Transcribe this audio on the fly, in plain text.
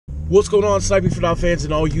What's going on, Sniping for fans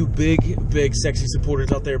and all you big sexy supporters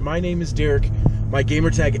out there? My name is Derek. My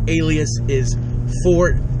gamertag alias is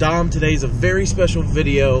Fort Dom. Today's a very special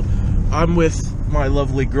video. I'm with my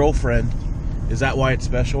lovely girlfriend. Is that why it's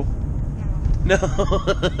special? No.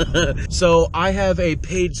 So I have a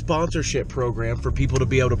paid sponsorship program for people to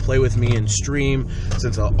be able to play with me and stream,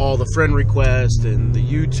 since all the friend requests and the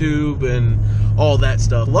YouTube and all that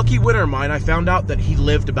stuff. Lucky winner of mine, I found out that he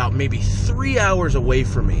lived about maybe 3 hours away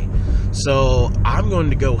from me. So I'm going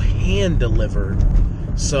to go hand deliver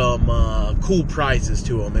some cool prizes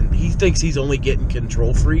to him. And he thinks he's only getting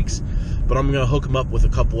control freaks, but I'm going to hook him up with a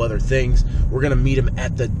couple other things. We're going to meet him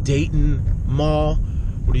at the Dayton Mall.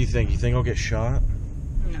 What do you think? You think I'll get shot?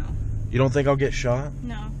 No. You don't think I'll get shot?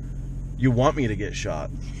 No. You want me to get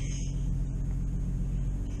shot?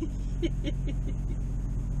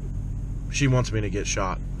 She wants me to get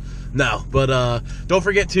shot. No, but don't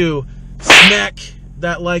forget to smack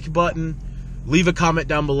that like button. Leave a comment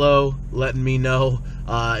down below letting me know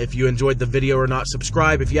if you enjoyed the video or not.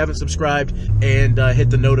 Subscribe if you haven't subscribed, and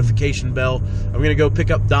hit the notification bell. I'm going to go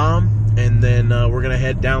pick up Dom, and then we're going to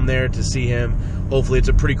head down there to see him. Hopefully it's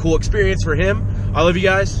a pretty cool experience for him. I love you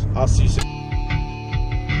guys. I'll see you soon.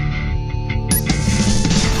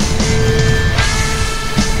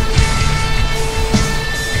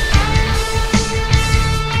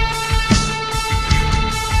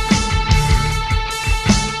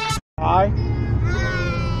 Hi.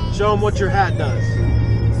 Show him what your hat does.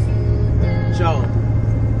 Show him.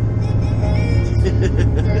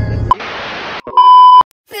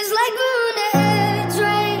 Feels like we're on the edge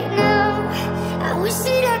right now. I wish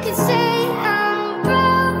that I could say I'm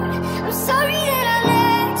proud. I'm sorry that I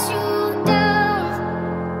let you down.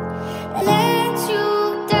 Let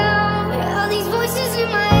you down. All these voices in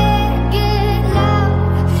my head get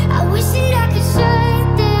loud. I wish that I could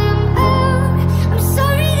shut them out. I'm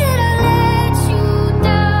sorry that I let you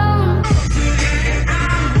down.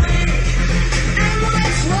 And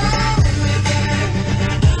what's wrong with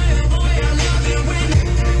that? Boy, I love it when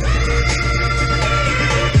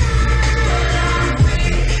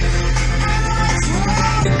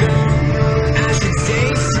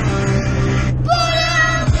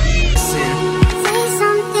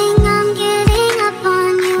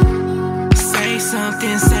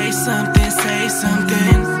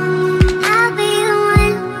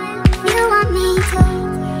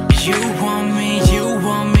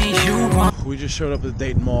We just showed up at the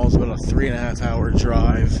Dayton Mall. It's about a 3.5 hour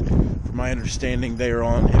drive. From my understanding, him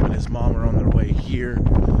and his mom are on their way here.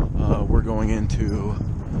 We're going into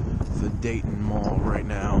the Dayton Mall right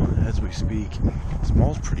now as we speak. This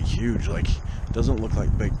mall's pretty huge. Like, it doesn't look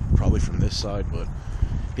like big probably from this side, but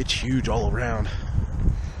it's huge all around.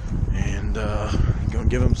 And gonna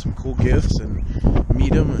give him some cool gifts and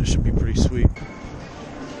meet him, and it should be pretty sweet.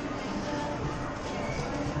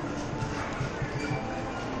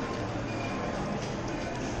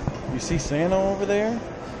 You see Santa over there?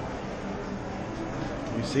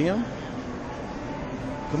 You see him?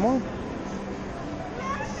 Come on.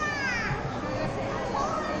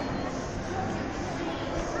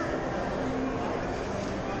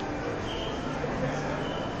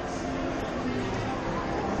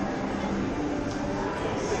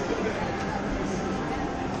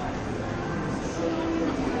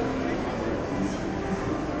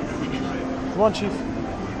 Come on, Chief.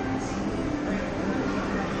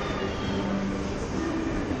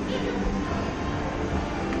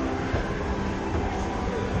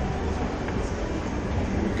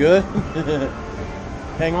 Good?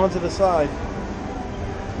 Hang on to the side.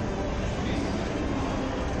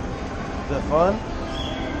 Is that fun?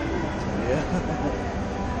 Yeah.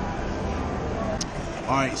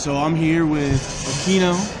 Alright, so I'm here with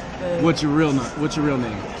Aquino. Hey. What's your real name?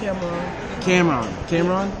 Cameron?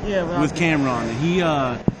 Yeah. With Cameron.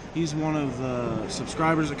 And he's one of the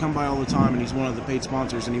subscribers that come by all the time, and he's one of the paid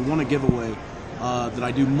sponsors, and he won a giveaway that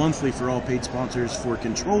I do monthly for all paid sponsors for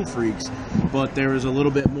Control Freaks, but there is a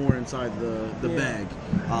little bit more inside the bag.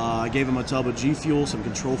 I gave him a tub of G Fuel, some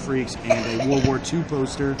Control Freaks, and a World War II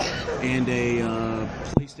poster, and a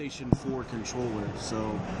PlayStation 4 controller.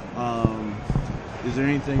 So, is there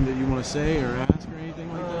anything that you want to say or ask or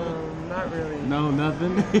anything like that? Not really. No,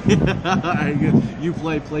 nothing? Alright, good. You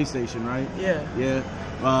play PlayStation, right? Yeah. Yeah.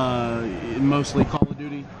 Mostly Call of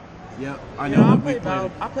Duty? Yep, I know. Yeah,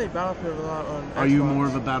 I play Battlefield a lot on Xbox. Are you more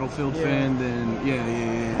of a Battlefield fan than...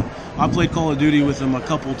 Yeah. I played Call of Duty with him a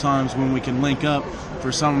couple times when we can link up.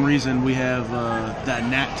 For some reason, we have that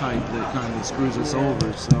NAT type that kind of screws us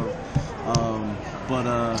over. So,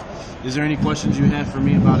 is there any questions you have for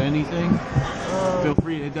me about anything? Feel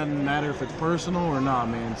free. It doesn't matter if it's personal or not,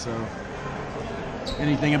 man. So,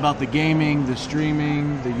 Anything about the gaming, the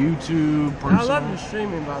streaming, the YouTube, personal? I love your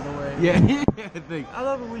streaming, by the way. Yeah, I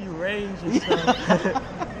love it when you rage and stuff.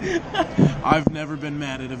 I've never been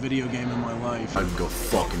mad at a video game in my life. I'd go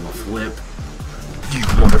fucking flip. You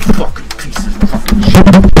motherfucking piece of fucking shit.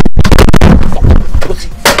 Pussy.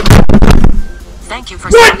 Thank you for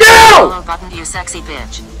What smashing the now? follow button, you sexy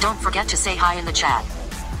bitch. Don't forget to say hi in the chat.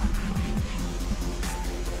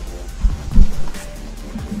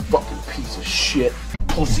 Fucking piece of shit.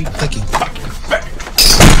 Pussy. Fucking fat.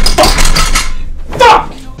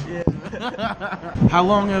 Fuck! Yeah. How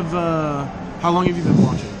long have you been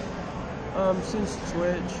watching? Since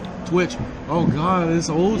Twitch. Twitch. Oh god, it's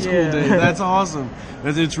old school Yeah. days. That's awesome.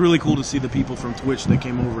 It's really cool to see the people from Twitch that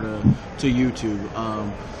came over to YouTube.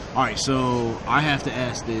 All right, so I have to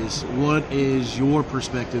ask this: what is your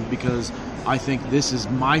perspective? Because I think this is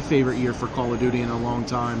my favorite year for Call of Duty in a long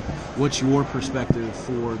time. What's your perspective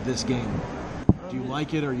for this game? Do you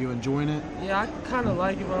like it? Are you enjoying it? Yeah, I kind of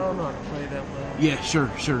like it, but I don't know how to play that well. Yeah, sure.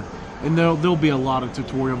 And there'll be a lot of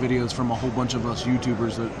tutorial videos from a whole bunch of us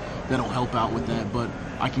YouTubers that'll help out with that. But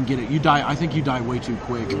I can get it. I think you die way too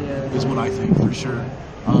quick. Yeah. Is what I think for sure.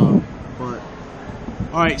 But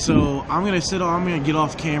all right, so I'm gonna get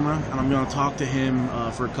off camera and I'm gonna talk to him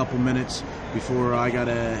for a couple minutes before I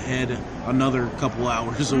gotta head another couple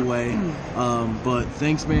hours away. But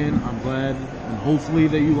thanks, man. I'm glad, and hopefully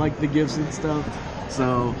that you like the gifts and stuff.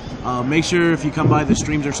 So make sure if you come by the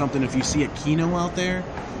streams or something, if you see a Kino out there,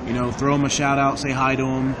 you know, throw him a shout out, say hi to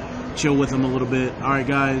him, chill with him a little bit. All right,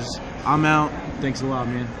 guys, I'm out. Thanks a lot,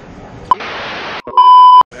 man.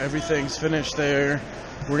 Everything's finished there.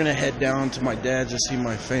 We're gonna head down to my dad's to see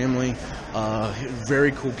my family.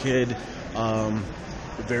 Very cool kid.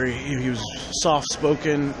 He was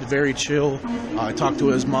soft-spoken, very chill. I talked to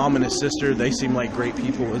his mom and his sister. They seem like great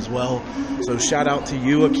people as well. So shout out to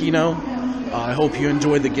you, Aquino. I hope you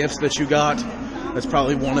enjoyed the gifts that you got. That's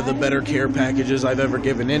probably one of the better care packages I've ever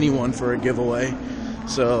given anyone for a giveaway.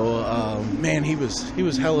 So, man, he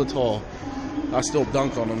was hella tall. I still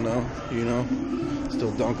dunk on him though, you know.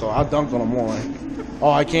 Still dunk on. I dunk on him more. Oh,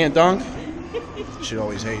 I can't dunk? She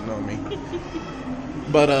always hating on me.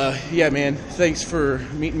 But yeah, man, thanks for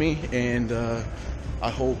meeting me, and I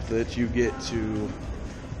hope that you get to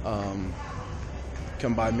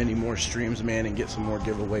come by many more streams, man, and get some more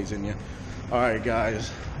giveaways in you. All right,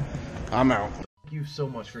 guys, I'm out. Thank you so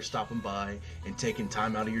much for stopping by and taking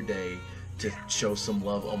time out of your day to show some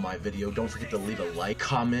love on my video. Don't forget to leave a like,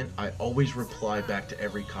 comment. I always reply back to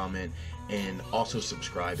every comment, and also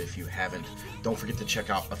subscribe if you haven't. Don't forget to check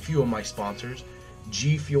out a few of my sponsors.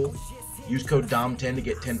 G Fuel, use code DOM10 to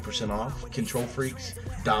get 10% off. Control Freaks,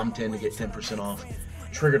 DOM10 to get 10% off.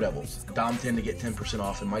 Trigger Devils, DOM10 to get 10%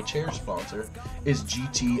 off. And my chair sponsor is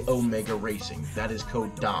GT Omega Racing. That is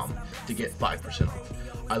code DOM to get 5% off.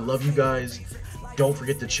 I love you guys. Don't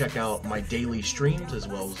forget to check out my daily streams as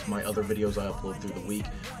well as my other videos I upload through the week.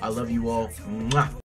 I love you all. Mwah.